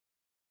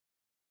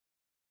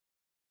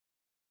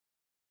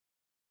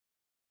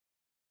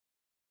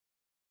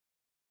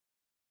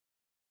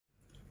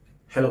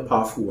Hello,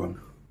 powerful one.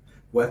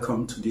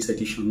 Welcome to this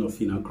edition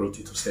of Inner Growth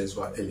with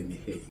Osezwa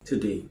Elimihe.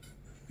 Today,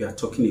 we are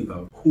talking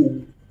about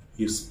who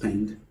you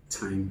spend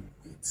time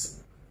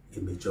with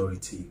a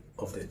majority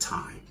of the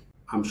time.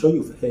 I'm sure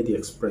you've heard the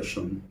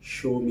expression,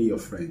 show me your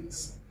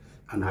friends,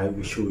 and I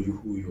will show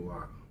you who you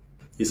are.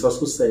 It's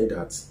also said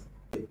that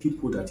the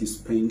people that you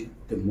spend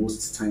the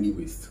most time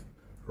with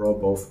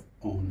rub off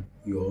on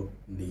your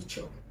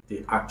nature.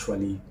 They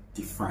actually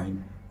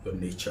define your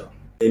nature.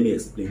 Let me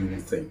explain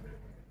one thing.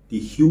 The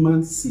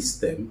human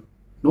system,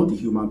 not the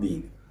human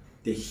being,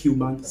 the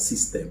human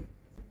system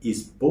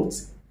is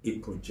both a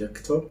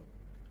projector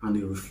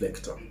and a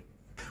reflector.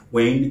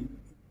 When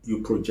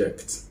you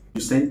project,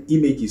 you send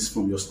images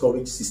from your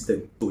storage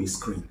system to a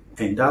screen,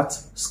 and that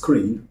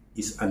screen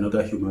is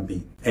another human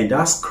being. And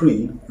that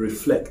screen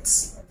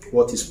reflects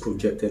what is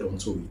projected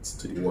onto it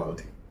to the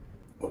world.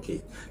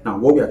 Okay, now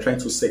what we are trying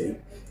to say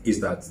is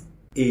that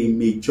a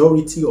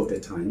majority of the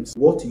times,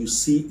 what you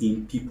see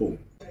in people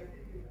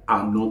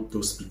are not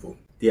those people.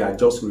 They are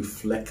just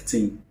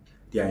reflecting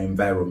their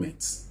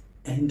environment.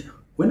 And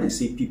when I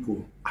say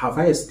people, have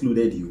I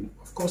excluded you?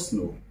 Of course,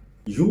 no.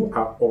 You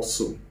are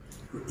also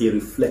a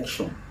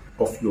reflection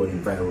of your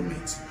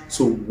environment.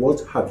 So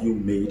what have you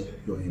made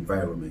your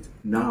environment?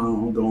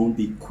 Now, don't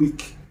be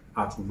quick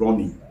at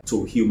running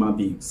to human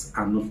beings.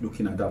 I'm not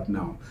looking at that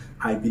now.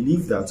 I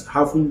believe that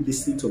having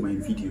listened to my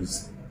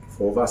videos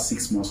for over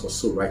 6 months or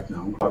so right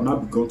now, I've now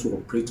begun to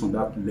operate on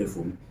that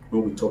level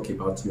when we talk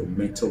about your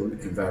mental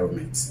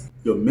environment.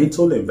 Your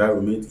mental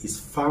environment is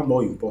far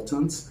more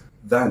important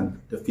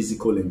than the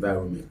physical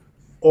environment.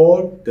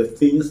 All the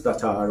things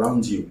that are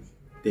around you,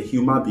 the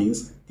human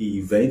beings, the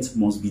event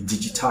must be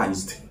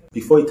digitized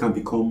before it can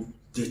become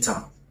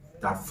data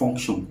that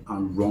function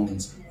and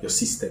runs your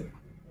system.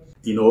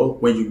 You know,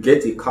 when you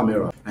get a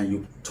camera and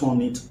you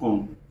turn it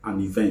on an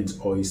event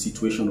or a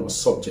situation or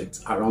subject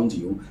around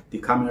you, the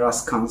camera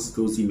scans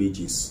those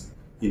images,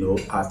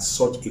 at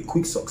such a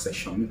quick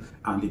succession,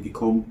 and they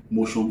become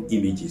motion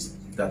images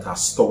that are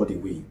stored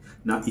away.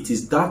 Now, it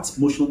is that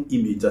motion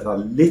image that are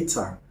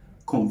later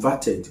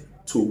converted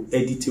to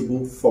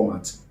editable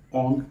format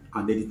on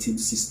an editing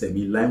system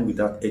in line with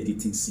that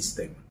editing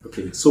system.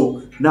 Okay,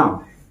 so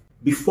now,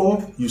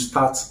 before you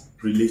start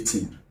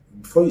relating,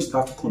 before you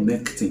start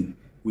connecting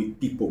with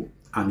people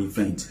and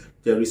events,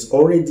 there is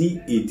already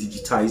a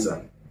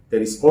digitizer,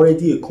 there is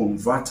already a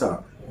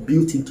converter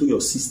built into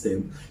your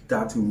system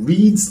that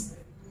reads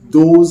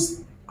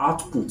those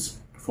outputs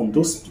from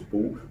those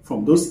people,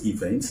 from those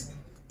events,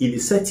 in a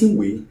certain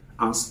way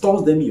and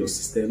stores them in your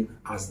system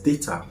as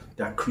data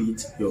that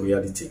create your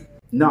reality.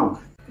 Now,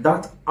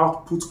 that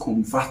output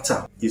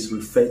converter is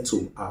referred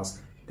to as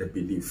the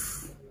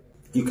belief.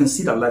 You can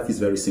see that life is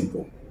very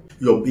simple.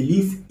 Your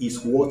belief is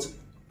what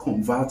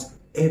converts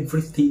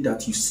everything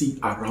that you see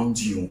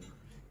around you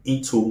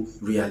into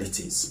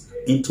realities,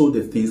 into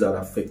the things that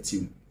affect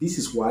you. This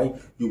is why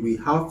you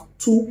will have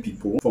two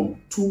people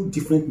from two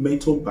different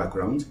mental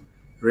backgrounds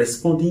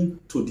responding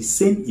to the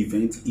same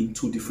event in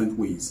two different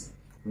ways.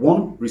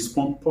 One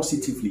responds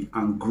positively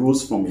and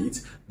grows from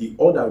it. The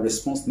other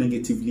responds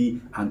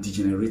negatively and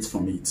degenerates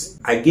from it.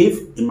 I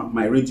gave in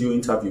my radio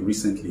interview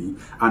recently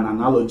an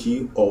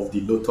analogy of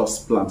the lotus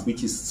plant,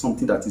 which is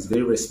something that is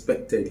very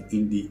respected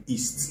in the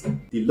East.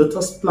 The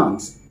lotus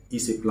plant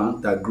is a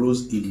plant that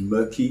grows in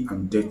murky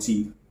and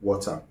dirty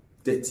water,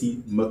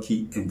 dirty,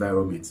 murky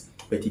environment.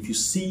 But if you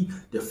see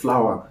the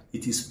flower,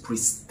 it is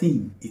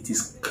pristine, it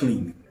is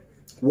clean.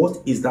 What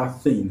is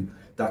that thing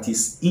that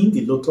is in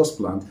the lotus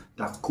plant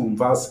that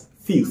converts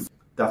filth,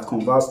 that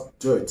converts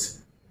dirt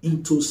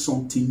into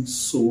something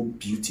so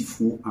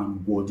beautiful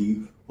and worthy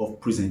of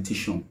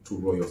presentation to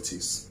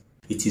royalties?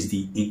 It is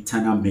the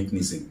internal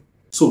mechanism.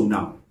 So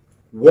now,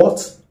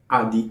 what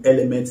are the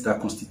elements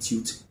that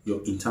constitute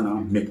your internal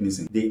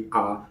mechanism? They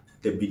are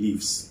the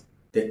beliefs,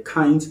 the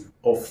kind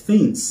of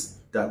things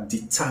that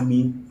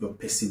determine your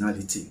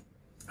personality.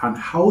 And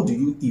how do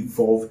you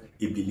evolve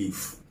a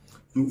belief?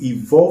 You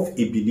evolve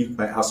a belief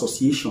by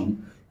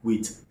association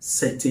with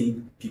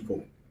certain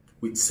people,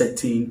 with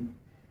certain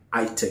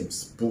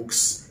items,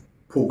 books,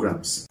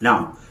 programs.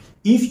 Now,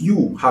 if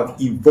you have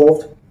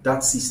evolved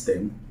that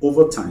system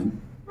over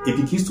time, it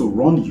begins to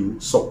run you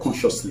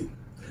subconsciously.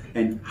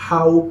 And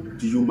how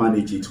do you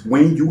manage it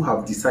when you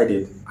have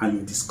decided and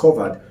you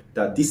discovered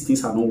that these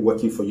things are not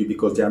working for you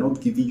because they are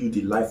not giving you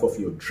the life of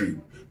your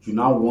dream? You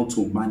now want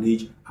to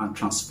manage and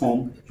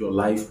transform your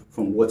life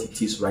from what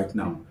it is right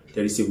now.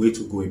 There is a way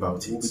to go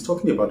about it. We'll be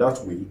talking about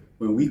that way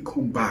when we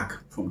come back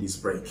from this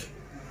break.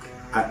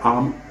 I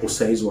am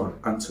Osezwa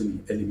Anthony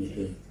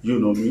Elimihe. You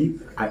know me.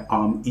 I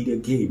am in the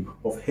game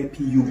of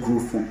helping you grow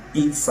from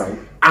inside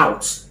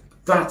out.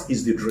 That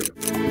is the dream.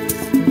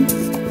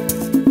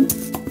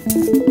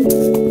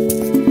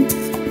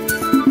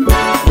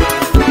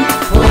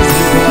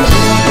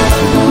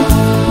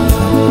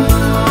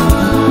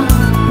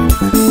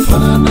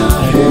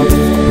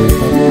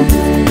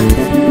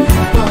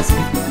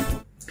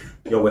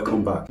 You're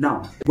welcome back.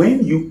 Now,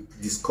 when you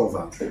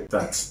discover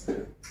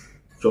that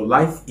your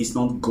life is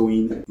not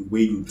going the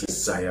way you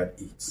desired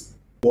it,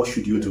 what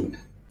should you do?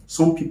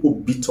 Some people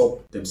beat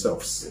up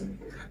themselves.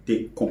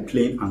 They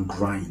complain and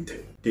grind.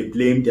 They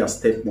blame their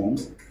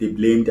stepmoms, they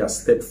blame their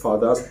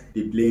stepfathers,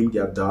 they blame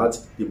their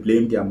dads, they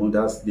blame their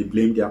mothers, they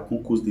blame their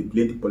uncles, they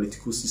blame the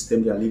political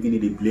system they are living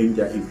in, they blame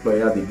their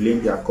employer, they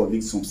blame their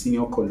colleagues, some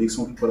senior colleagues,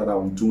 some people that are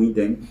undoing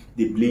them.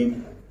 They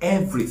blame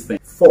everything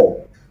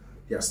for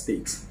their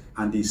state,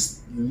 and they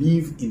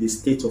live in a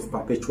state of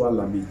perpetual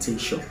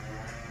lamentation.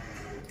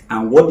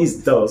 And what this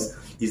does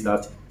is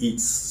that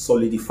it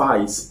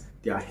solidifies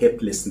their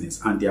helplessness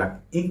and their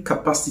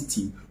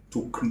incapacity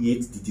to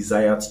create the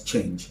desired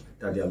change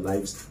that their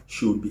lives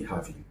should be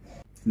having.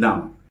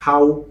 Now,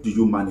 how do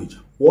you manage?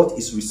 What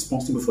is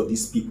responsible for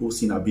these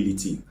people's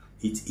inability?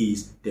 It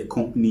is the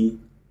company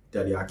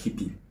that they are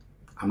keeping.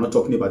 I'm not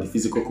talking about the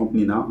physical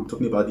company now, I'm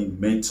talking about the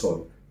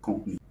mental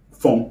company.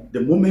 From the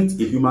moment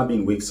a human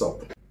being wakes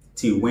up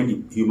till when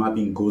the human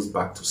being goes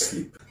back to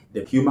sleep,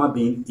 the human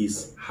being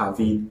is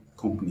having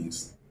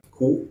companies.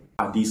 Who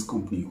are these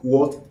companies?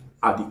 What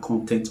are the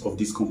contents of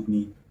this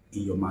company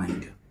in your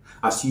mind?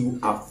 As you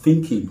are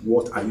thinking,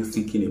 what are you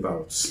thinking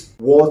about?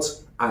 What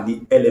are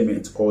the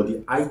elements or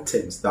the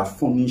items that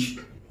furnish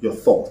your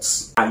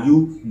thoughts? Are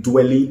you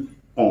dwelling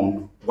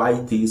on why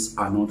things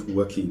are not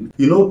working?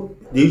 You know,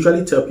 they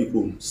usually tell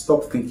people,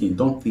 stop thinking,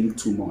 don't think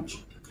too much.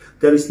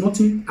 There is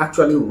nothing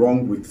actually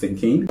wrong with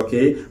thinking,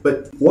 okay?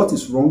 But what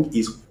is wrong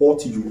is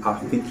what you are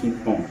thinking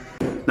on.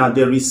 Now,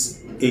 there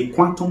is a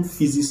quantum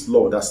physics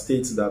law that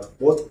states that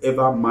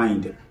whatever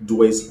mind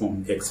dwells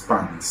on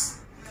expands.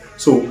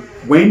 So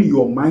when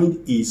your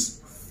mind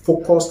is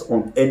focused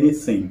on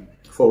anything,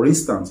 for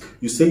instance,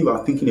 you say you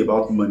are thinking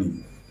about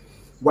money.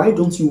 Why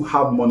don't you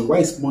have money? Why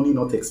is money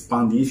not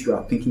expanding if you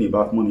are thinking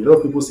about money? A lot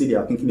of people say they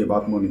are thinking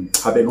about money.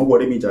 I bet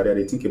nobody means that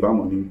they think about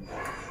money.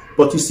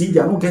 But you see,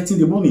 they are not getting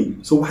the money.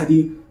 So why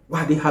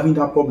are they having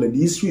that problem?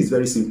 The issue is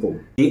very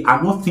simple. They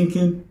are not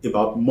thinking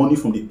about money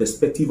from the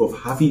perspective of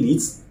having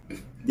it.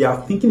 They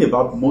are thinking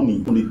about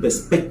money from the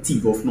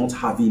perspective of not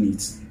having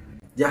it.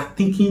 They are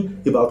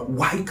thinking about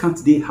why can't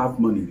they have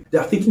money. They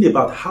are thinking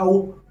about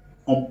how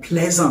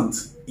unpleasant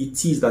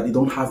it is that they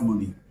don't have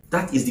money.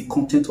 That is the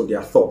content of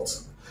their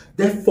thoughts.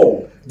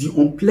 Therefore, the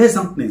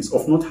unpleasantness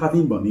of not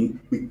having money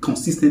will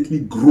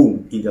consistently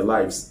grow in their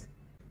lives.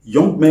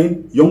 Young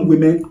men, young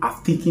women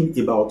are thinking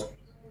about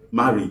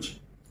marriage.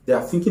 They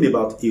are thinking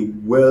about a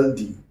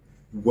worldly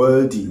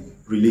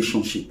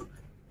relationship.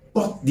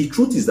 But the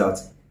truth is that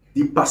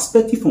the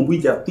perspective from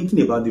which they are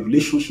thinking about the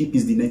relationship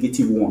is the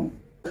negative one.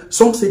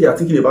 Some say they are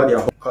thinking about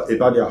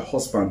their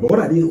husband, but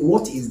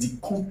what is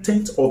the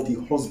content of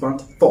the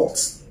husband's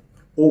thoughts?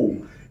 Oh,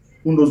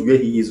 who knows where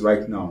he is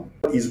right now?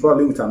 He's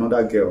probably with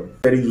another girl,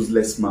 very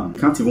useless man,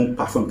 can't even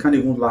perform, can't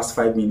even last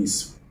 5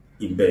 minutes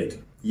in bed,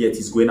 yet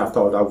he's going after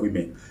other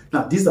women.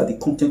 Now, these are the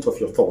content of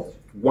your thought.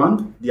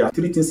 One, there are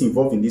 3 things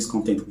involved in this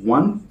content.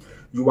 One,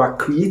 you are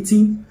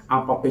creating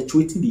and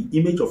perpetuating the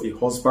image of a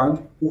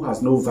husband who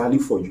has no value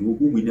for you,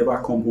 who will never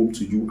come home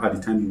to you at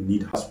the time you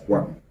need her.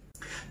 1.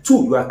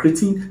 2, you are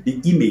creating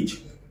the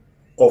image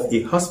of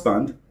a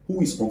husband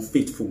who is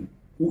unfaithful,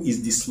 who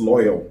is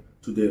disloyal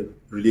to the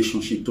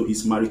relationship, to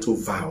his marital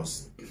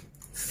vows.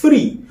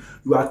 3,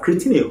 you are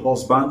creating a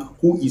husband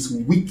who is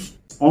weak,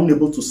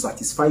 unable to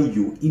satisfy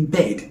you in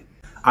bed.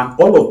 And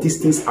all of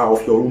these things are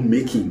of your own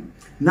making.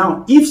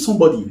 Now, if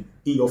somebody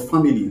in your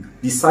family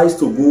decides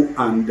to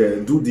go and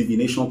do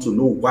divination to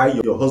know why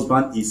your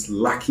husband is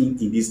lacking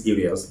in these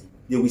areas,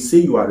 they will say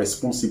you are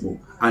responsible,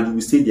 and you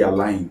will say they are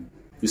lying.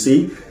 You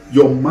see,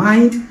 your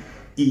mind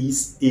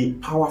is a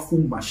powerful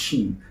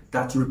machine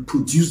that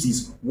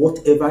reproduces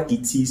whatever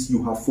it is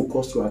you have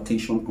focused your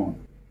attention on.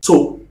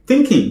 So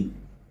thinking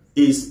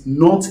is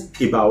not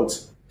about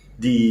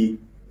the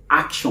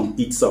action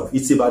itself.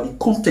 It's about the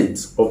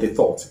content of the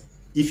thought.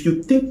 If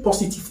you think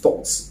positive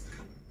thoughts,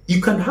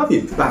 you can have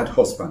a bad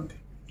husband.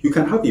 You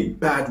can have a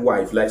bad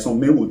wife, like some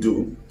men will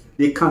do.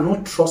 They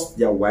cannot trust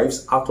their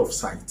wives out of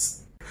sight.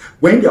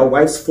 When their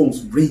wife's phone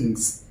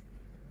rings,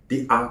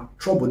 they are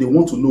troubled. They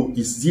want to know,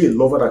 is there a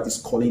lover that is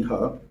calling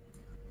her?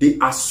 They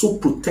are so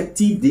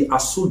protective, they are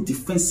so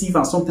defensive,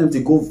 and sometimes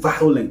they go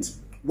violent.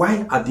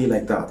 Why are they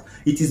like that?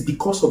 It is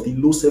because of the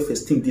low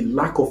self-esteem, the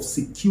lack of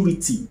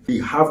security they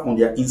have on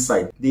their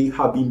inside. They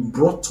have been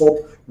brought up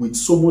with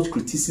so much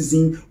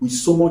criticism, with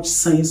so much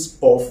sense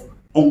of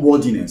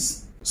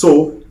unworthiness.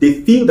 So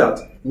they feel that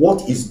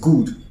what is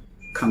good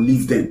can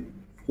leave them.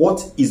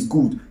 What is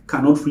good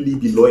cannot really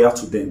be loyal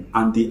to them,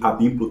 and they are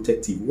being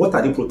protective. What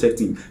are they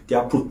protecting? They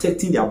are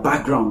protecting their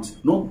background,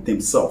 not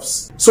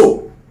themselves.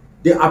 So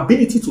the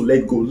ability to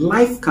let go.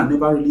 Life can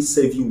never really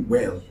serve you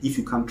well if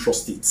you can't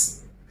trust it.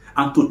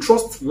 And to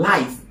trust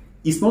life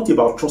is not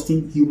about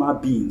trusting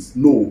human beings.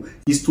 No,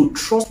 it's to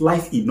trust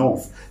life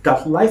enough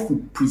that life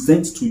will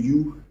present to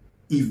you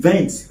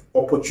events,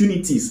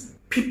 opportunities,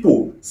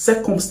 people,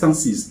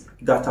 circumstances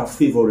that are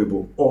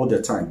favorable all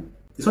the time.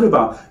 It's not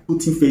about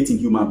putting faith in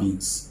human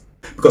beings.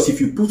 Because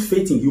if you put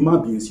faith in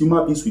human beings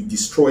will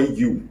destroy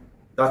you.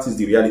 That is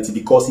the reality,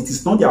 because it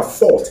is not their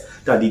fault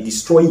that they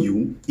destroy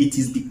you. It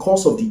is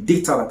because of the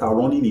data that are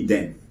running in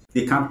them.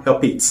 They can't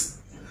help it.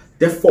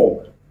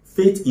 Therefore,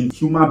 faith in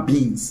human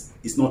beings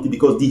is nothing,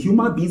 because the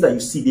human beings that you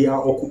see, they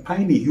are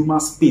occupying a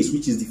human space,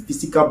 which is the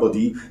physical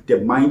body,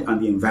 the mind,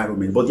 and the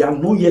environment. But they are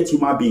not yet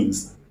human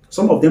beings.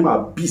 Some of them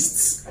are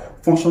beasts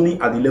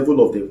functioning at the level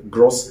of the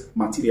gross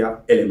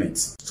material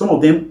elements. Some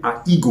of them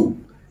are ego.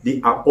 They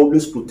are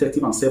always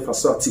protective and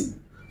self-asserting.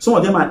 Some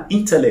of them are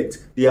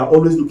intellect. They are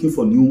always looking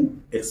for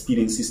new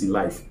experiences in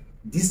life.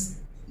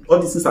 All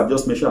these things I've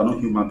just mentioned are not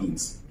human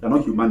beings. They are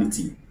not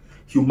humanity.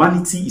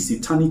 Humanity is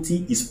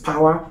eternity, is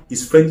power,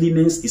 is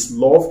friendliness, is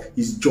love,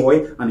 is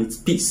joy, and it's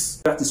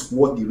peace. That is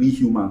what the real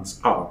humans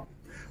are.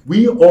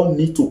 We all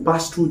need to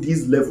pass through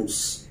these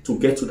levels to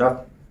get to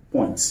that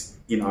point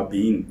in our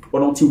being.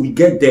 But until we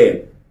get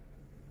there,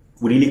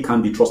 we really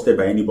can't be trusted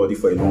by anybody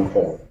for a long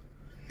haul.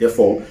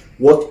 Therefore,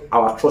 what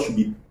our trust should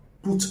be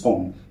put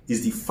on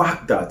is the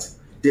fact that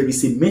there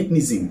is a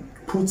mechanism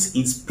put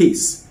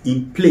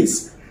in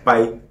place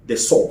by the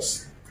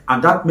source.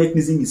 And that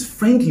mechanism is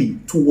friendly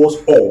towards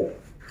all.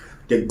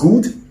 The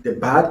good, the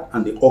bad,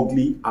 and the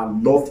ugly are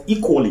loved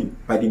equally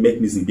by the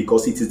mechanism,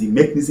 because it is the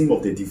mechanism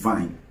of the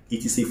divine.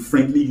 It is a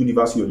friendly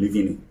universe you're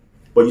living in.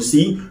 But you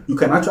see, you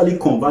can actually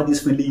convert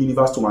this friendly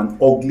universe to an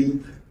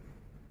ugly,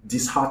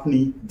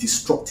 disheartening,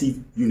 destructive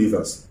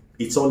universe.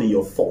 It's all in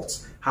your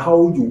thoughts.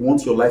 How you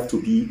want your life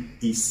to be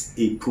is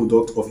a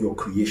product of your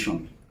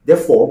creation.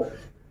 Therefore,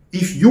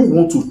 if you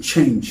want to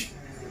change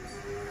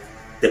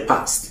the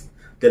past,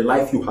 the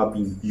life you have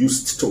been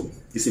used to,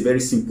 it's a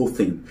very simple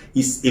thing.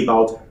 It's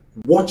about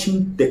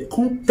watching the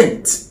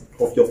content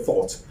of your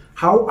thoughts.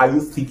 How are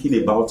you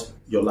thinking about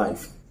your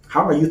life?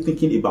 How are you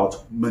thinking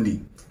about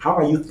money? How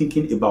are you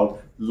thinking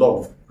about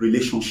love,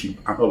 relationship,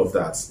 and all of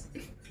that?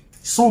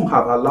 Some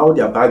have allowed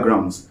their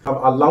backgrounds, have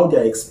allowed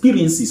their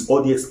experiences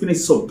or the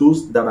experiences of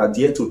those that are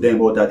dear to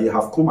them or that they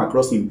have come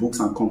across in books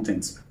and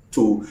content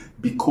to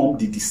become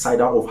the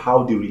decider of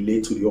how they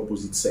relate to the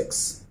opposite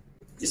sex.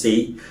 You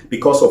see,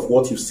 because of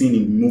what you've seen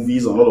in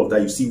movies and all of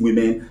that, you see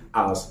women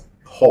as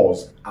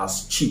whores,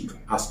 as cheap,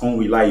 as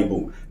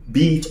unreliable.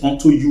 Be it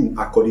unto you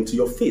according to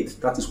your faith.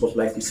 That is what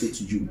life will say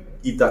to you,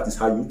 if that is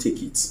how you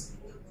take it.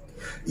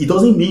 It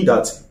doesn't mean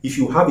that if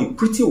you have a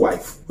pretty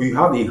wife or you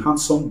have a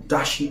handsome,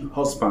 dashing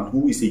husband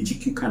who is a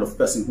GQ kind of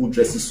person who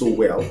dresses so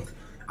well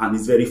and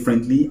is very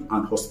friendly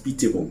and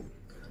hospitable,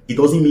 it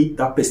doesn't mean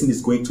that person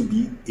is going to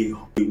be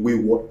a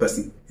wayward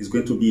person. It's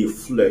going to be a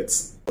flirt.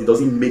 It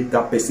doesn't make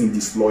that person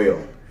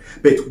disloyal.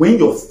 But when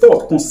your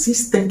thought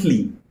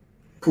consistently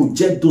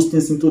project those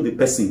things into the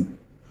person,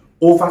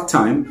 over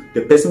time,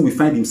 the person will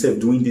find himself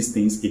doing these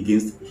things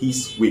against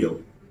his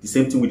will. The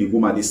same thing with a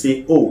woman. They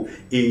say, oh,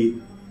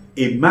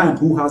 a man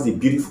who has a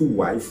beautiful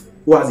wife,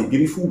 who has a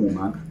beautiful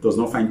woman, does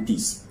not find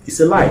peace. It's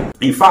a lie.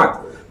 In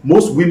fact,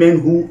 most women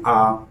who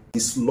are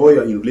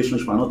disloyal in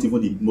relationship are not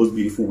even the most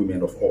beautiful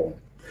women of all.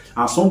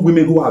 And some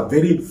women who are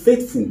very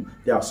faithful,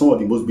 they are some of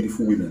the most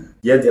beautiful women.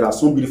 Yet there are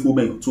some beautiful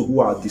women too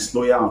who are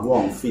disloyal and who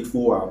are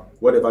unfaithful or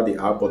whatever they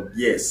are. But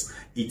yes,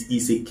 it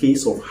is a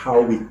case of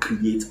how we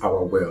create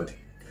our world.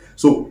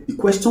 So the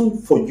question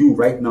for you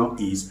right now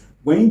is,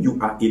 when you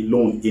are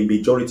alone a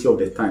majority of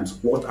the times,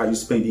 what are you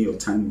spending your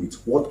time with?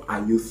 What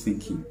are you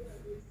thinking?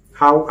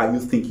 How are you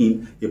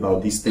thinking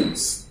about these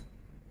things?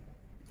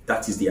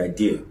 That is the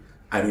idea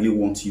I really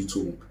want you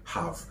to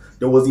have.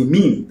 There was a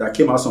meme that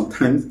came out some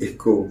time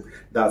ago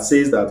that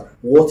says that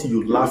what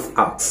you laugh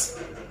at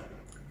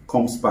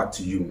comes back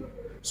to you.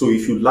 So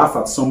if you laugh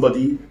at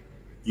somebody,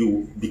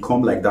 you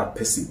become like that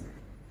person.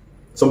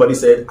 Somebody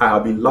said, I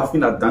have been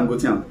laughing at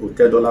Dangote and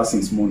Otedola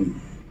since morning.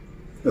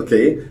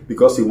 Okay,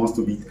 because he wants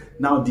to be.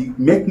 Now the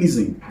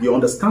mechanism, the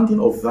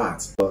understanding of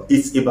that,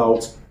 it's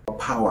about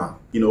power.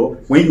 You know,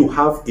 when you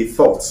have a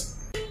thought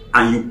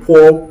and you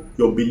pour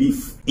your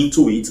belief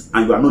into it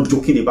and you are not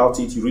joking about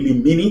it, you really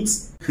mean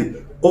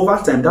it, over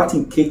time that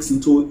thing cakes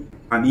into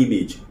an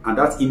image, and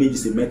that image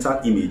is a mental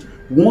image.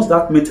 Once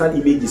that mental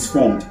image is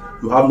formed,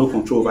 you have no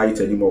control over it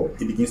anymore.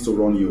 It begins to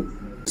run you.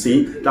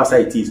 See, that's how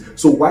it is.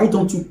 So why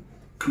don't you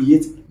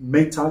create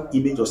mental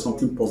image of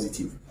something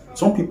positive?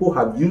 Some people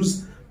have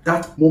used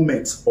that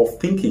moment of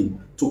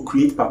thinking to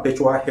create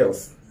perpetual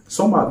health.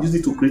 Some have used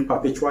it to create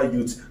perpetual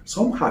youth.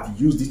 Some have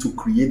used it to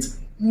create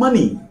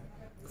money,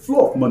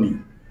 flow of money.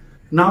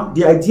 Now,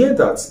 the idea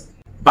that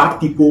bad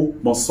people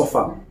must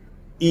suffer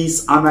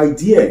is an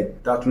idea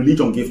that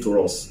religion gave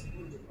to us.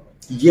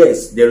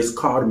 Yes, there is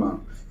karma.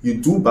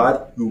 You do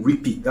bad, you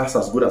reap it. That's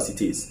as good as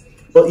it is.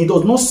 But it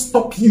does not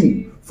stop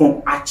you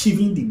from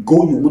achieving the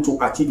goal you want to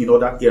achieve in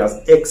other areas,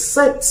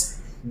 except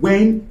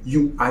when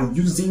you are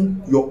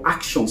using your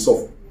actions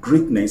of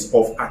greatness,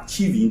 of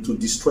achieving, to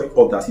destroy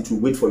others. It will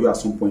wait for you at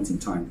some point in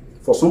time.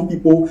 For some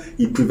people,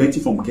 it prevents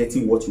you from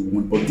getting what you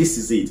want. But this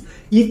is it.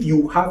 If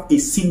you have a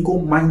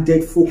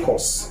single-minded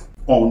focus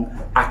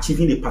on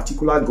achieving a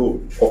particular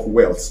goal of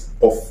wealth,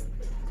 of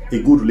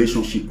a good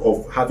relationship,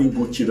 of having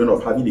good children,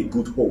 of having a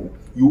good home,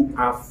 you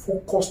are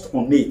focused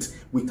on it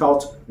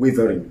without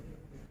wavering.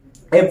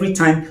 Every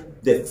time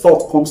the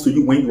thought comes to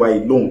you when you are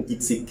alone,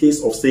 it's a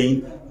case of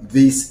saying,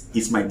 this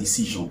is my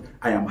decision.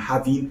 I am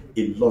having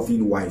a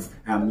loving wife.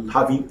 I am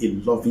having a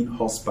loving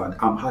husband.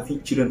 I'm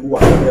having children who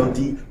are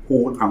healthy,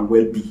 whole, and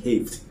well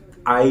behaved.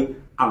 I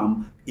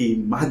am a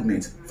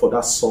magnet for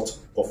that sort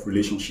of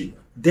relationship.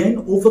 Then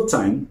over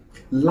time,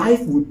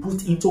 life will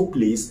put into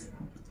place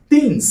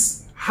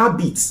things,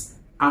 habits,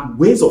 and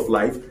ways of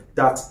life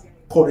that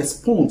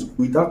correspond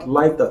with that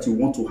life that you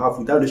want to have,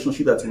 with that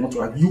relationship that you want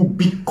to have. You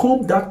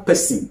become that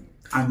person,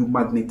 and you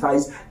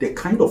magnetize the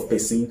kind of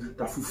person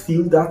that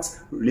fulfill that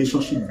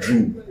relationship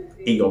dream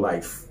in your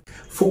life.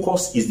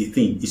 Focus is the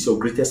thing. It's your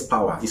greatest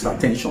power. It's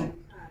attention,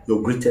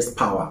 your greatest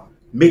power.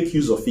 Make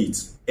use of it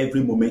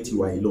every moment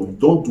you are alone.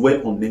 Don't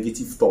dwell on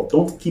negative thought.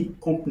 Don't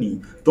keep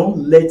company. Don't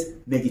let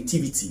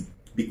negativity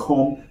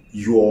become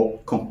your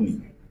company.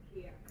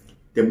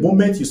 The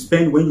moments you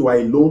spend when you are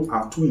alone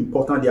are too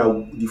important. They are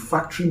the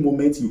factory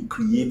moments you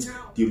create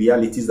the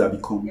realities that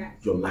become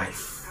your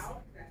life.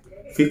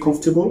 Feel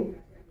comfortable,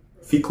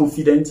 feel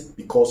confident,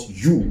 because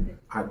you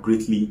are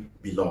greatly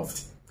beloved.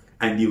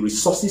 And the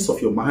resources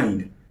of your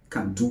mind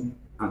can do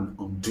and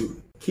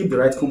undo. Keep the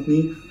right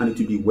company and it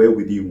will be well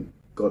with you.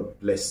 God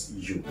bless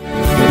you.